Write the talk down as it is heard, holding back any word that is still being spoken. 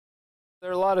There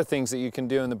are a lot of things that you can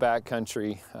do in the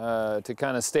backcountry to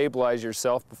kind of stabilize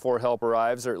yourself before help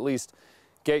arrives, or at least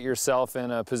get yourself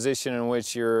in a position in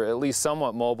which you're at least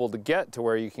somewhat mobile to get to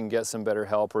where you can get some better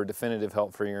help or definitive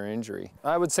help for your injury.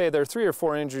 I would say there are 3 or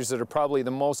 4 injuries that are probably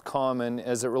the most common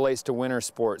as it relates to winter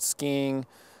sports: skiing,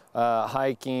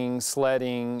 hiking,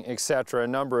 sledding, etc., a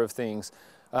number of things.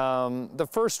 The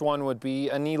first one would be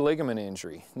a knee ligament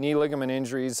injury. Knee ligament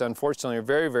injuries, unfortunately, are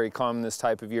very, very common this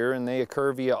type of year, and they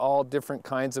occur via all different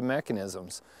kinds of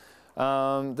mechanisms.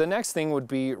 The next thing would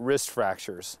be wrist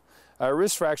fractures.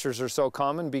 Wrist fractures are so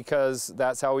common because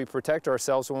that's how we protect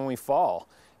ourselves when we fall.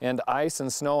 And ice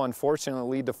and snow,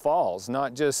 unfortunately, lead to falls,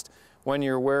 not just when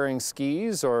you're wearing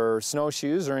skis or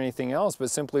snowshoes or anything else, but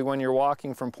simply when you're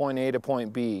walking from point A to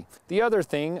point B. The other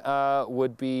thing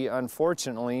would be,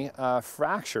 unfortunately,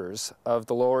 fractures of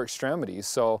the lower extremities.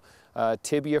 So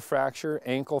tibia fracture,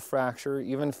 ankle fracture,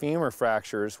 even femur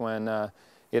fractures when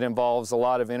it involves a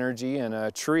lot of energy and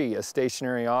a tree, a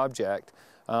stationary object.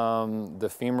 The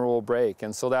femur will break,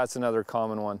 and so that's another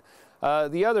common one.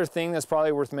 The other thing that's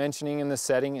probably worth mentioning in this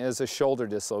setting is a shoulder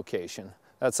dislocation.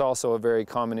 That's also a very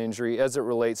common injury as it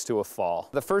relates to a fall.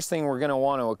 The first thing we're going to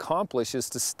want to accomplish is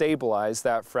to stabilize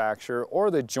that fracture or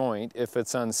the joint if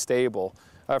it's unstable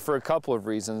for a couple of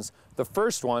reasons. The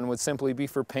first one would simply be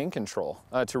for pain control,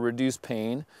 to reduce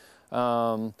pain.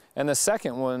 And the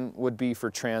second one would be for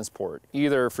transport,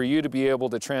 either for you to be able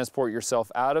to transport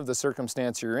yourself out of the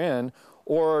circumstance you're in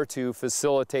or to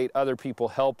facilitate other people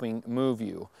helping move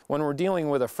you. When we're dealing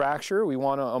with a fracture, we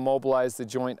want to immobilize the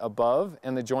joint above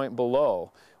and the joint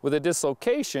below. With a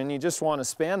dislocation, you just want to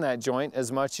span that joint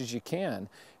as much as you can.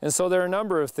 And so there are a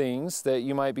number of things that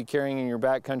you might be carrying in your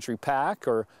backcountry pack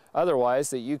or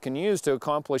otherwise that you can use to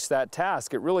accomplish that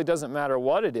task. It really doesn't matter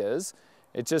what it is.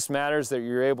 It just matters that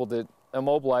you're able to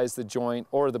immobilize the joint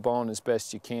or the bone as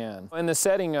best you can. In the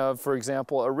setting of, for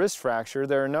example, a wrist fracture,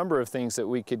 there are a number of things that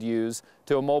we could use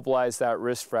to immobilize that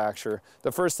wrist fracture.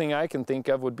 The first thing I can think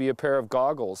of would be a pair of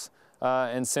goggles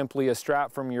and simply a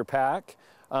strap from your pack,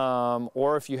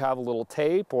 or if you have a little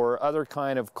tape or other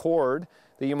kind of cord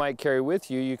that you might carry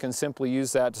with you, you can simply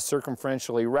use that to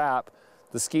circumferentially wrap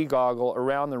the ski goggle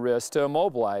around the wrist to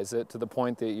immobilize it to the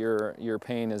point that your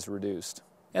pain is reduced.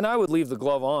 And I would leave the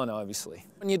glove on, obviously.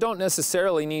 And you don't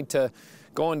necessarily need to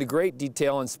go into great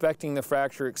detail inspecting the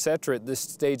fracture, etc. at this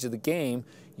stage of the game.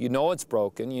 You know it's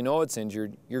broken, you know it's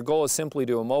injured. Your goal is simply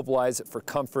to immobilize it for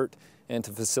comfort and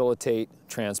to facilitate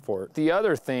transport. The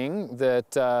other thing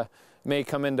that may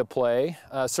come into play,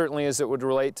 certainly as it would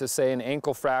relate to, say, an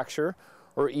ankle fracture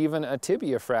or even a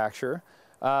tibia fracture,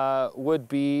 would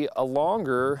be a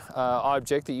longer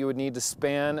object that you would need to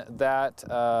span that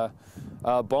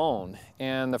bone.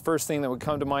 And the first thing that would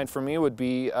come to mind for me would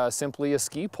be simply a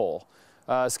ski pole.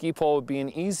 A ski pole would be an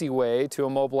easy way to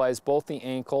immobilize both the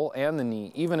ankle and the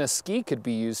knee. Even a ski could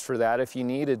be used for that if you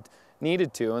needed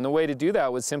to. And the way to do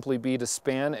that would simply be to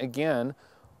span, again,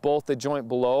 both the joint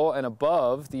below and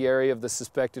above the area of the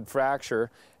suspected fracture,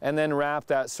 and then wrap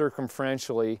that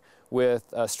circumferentially with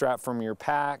a strap from your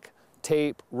pack,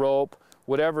 tape, rope,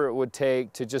 whatever it would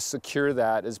take to just secure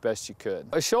that as best you could.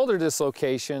 A shoulder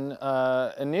dislocation,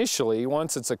 initially,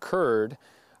 once it's occurred,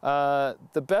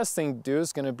 the best thing to do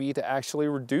is going to be to actually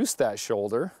reduce that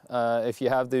shoulder if you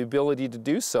have the ability to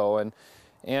do so.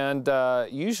 And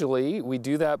usually we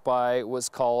do that by what's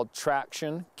called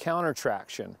traction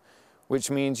countertraction, which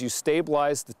means you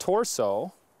stabilize the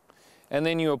torso and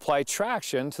then you apply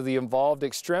traction to the involved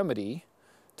extremity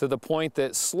to the point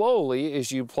that slowly,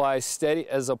 as you apply steady,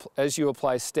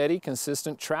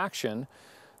 consistent traction,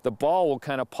 the ball will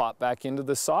kind of pop back into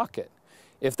the socket.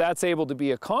 If that's able to be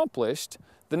accomplished,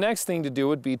 the next thing to do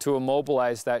would be to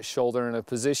immobilize that shoulder in a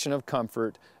position of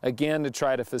comfort, again to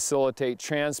try to facilitate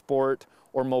transport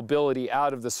or mobility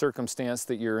out of the circumstance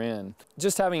that you're in.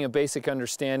 Just having a basic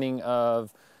understanding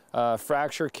of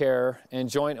fracture care and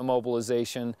joint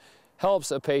immobilization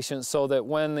helps a patient so that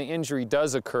when the injury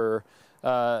does occur,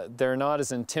 they're not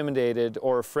as intimidated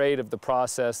or afraid of the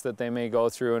process that they may go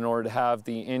through in order to have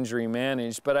the injury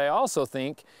managed. But I also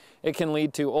think it can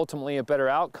lead to ultimately a better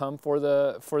outcome for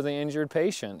the injured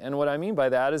patient. And what I mean by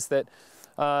that is that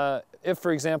if,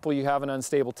 for example, you have an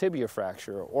unstable tibia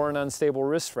fracture or an unstable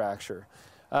wrist fracture,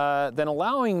 then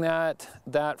allowing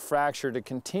that fracture to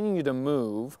continue to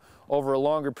move over a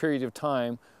longer period of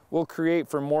time will create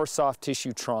for more soft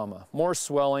tissue trauma, more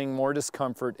swelling, more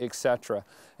discomfort, etc.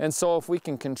 And so if we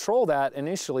can control that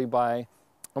initially by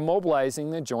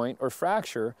immobilizing the joint or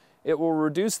fracture, it will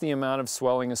reduce the amount of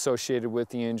swelling associated with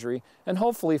the injury and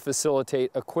hopefully facilitate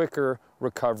a quicker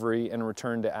recovery and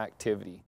return to activity.